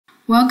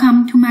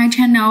Welcome to my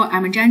channel.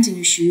 I'm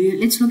Zhangjing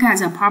Xu. Let's look at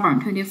the problem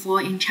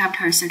 24 in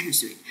chapter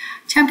 33.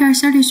 Chapter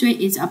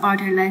 33 is about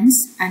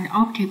lens and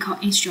optical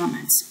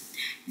instruments.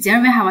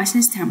 There we have a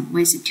system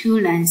with two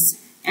lenses,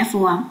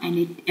 f1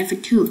 and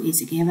f2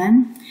 is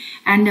given.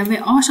 And we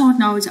also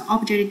know the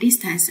object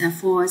distance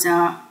for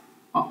the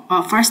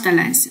first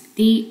lens,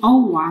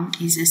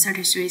 D01 is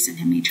 33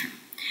 cm.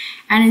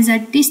 And the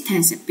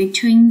distance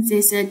between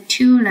these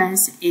two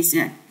lenses is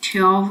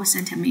 12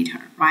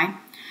 cm, right?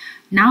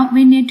 Now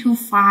we need to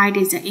find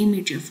the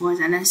image for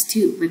the lens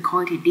 2. We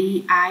call it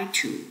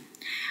Di2.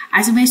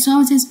 As we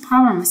solve these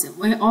problems,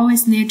 we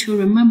always need to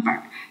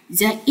remember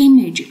the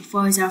image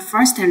for the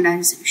first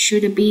lens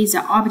should be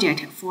the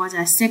object for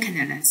the second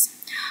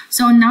lens.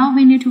 So now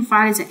we need to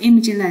find the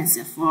image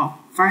length for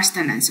first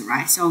lens,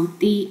 right? So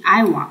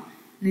Di1.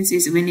 This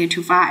is we need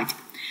to find.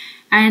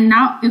 And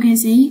now you can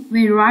see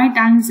we write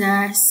down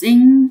the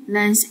same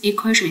length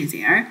equation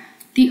there.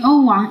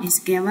 D01 is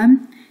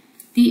given.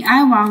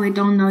 Di1 we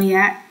don't know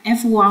yet,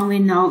 f1 we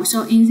know,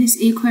 so in this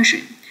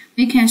equation,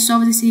 we can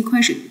solve this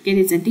equation, get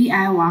the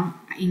Di1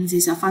 in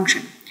this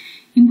function.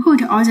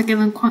 Input all the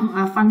given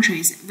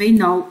functions, we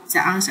know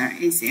the answer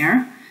is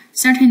there,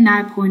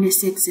 39.6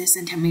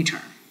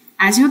 cm.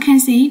 As you can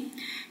see,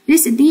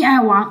 this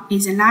Di1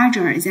 is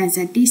larger than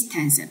the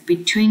distance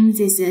between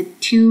these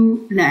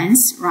two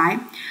lengths, right?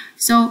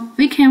 So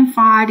we can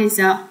find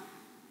the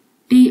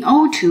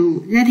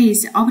D02, that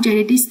is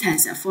object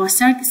distance for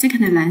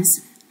second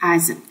length,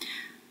 as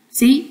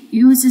see,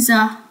 use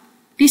the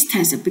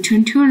distance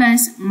between two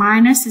lengths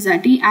minus the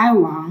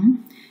Di1,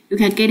 you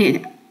can get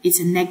it, it's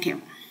negative.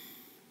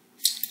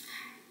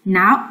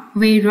 Now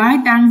we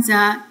write down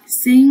the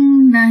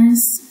same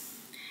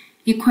length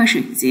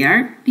equation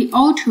there.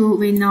 D02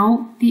 we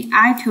know,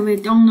 Di2 we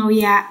don't know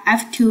yet,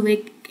 f2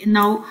 we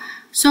know.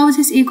 Solve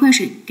this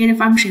equation, get a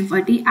function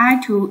for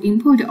Di2,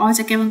 input all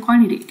the given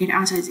quantity, get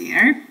answer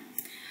there.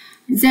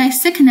 The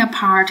second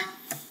part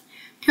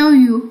tell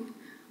you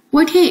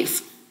what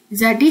if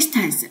the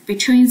distance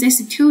between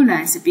these two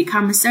lengths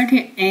becomes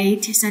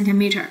 38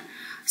 cm.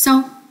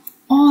 So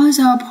all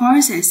the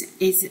process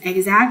is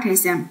exactly the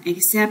same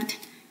except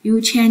you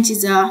change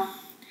the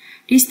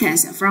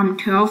distance from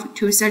 12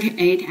 to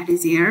 38 at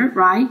there,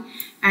 right?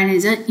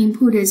 And then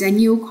input the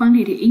new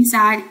quantity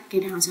inside,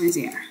 get answer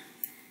there.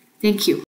 Thank you.